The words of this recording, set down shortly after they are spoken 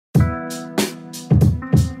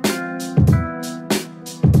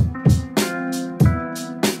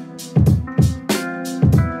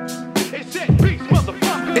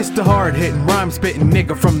hard-hitting, rhyme-spitting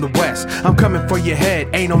nigga from the west. I'm coming for your head,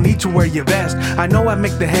 ain't no need to wear your vest. I know I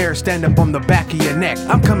make the hair stand up on the back of your neck.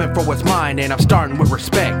 I'm coming for what's mine and I'm starting with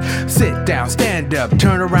respect. Sit down, stand up,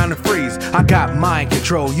 turn around and freeze. I got mind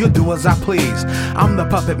control, you'll do as I please. I'm the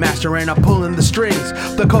puppet master and I'm pulling the strings.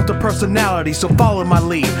 The cult of personality, so follow my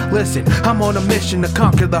lead. Listen, I'm on a mission to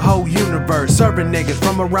conquer the whole universe. Serving niggas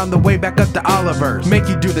from around the way back up to Oliver's. Make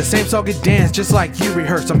you do the same song and dance just like you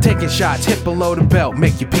rehearse. I'm taking shots, hit below the belt,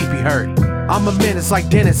 make your pee-pee hurt. I'm a menace like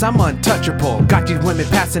Dennis, I'm untouchable. Got these women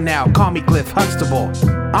passing out, call me Cliff Huxtable.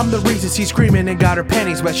 I'm the reason she's screaming and got her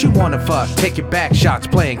panties wet. She wanna fuck, taking back shots,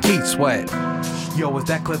 playing Keith Sweat. Yo, was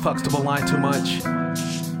that Cliff Huxtable line too much?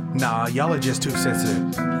 Nah, y'all are just too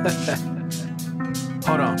sensitive.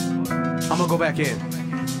 Hold on, I'm gonna go back in.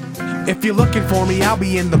 If you're looking for me, I'll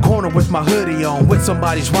be in the corner with my hoodie on, with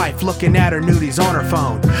somebody's wife looking at her nudies on her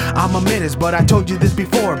phone. I'm a menace, but I told you this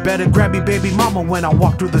before. Better grab me baby mama when I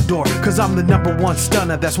walk through the door, cause I'm the #1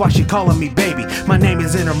 stunner, that's why she calling me baby. My name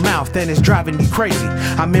is in her mouth and it's driving you crazy.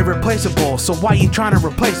 I'm irreplaceable, so why you trying to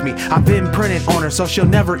replace me? I've been printed on her so she'll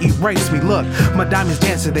never erase me. Look, my diamonds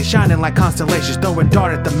dancing, they shining like constellations. Throw a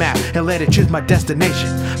dart at the map and let it choose my destination.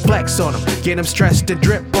 Flex on them, get them stressed and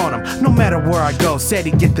drip on them. No matter where I go, said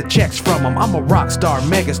he get the checks from him. I'm a rock star,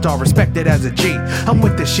 megastar, respected as a G. I'm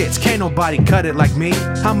with the shits, can't nobody cut it like me.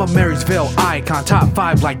 I'm a Marysville icon, top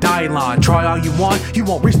 5 like Dylon. Try all you want, you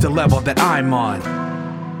won't reach the level that I'm on.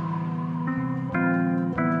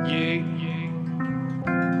 Yeah.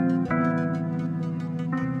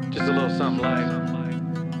 Just a little something light.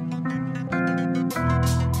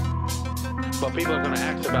 But people are gonna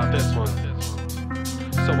ask about this one.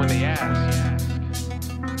 So when they ask,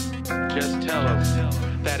 just tell them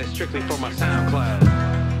that it's strictly for my SoundCloud.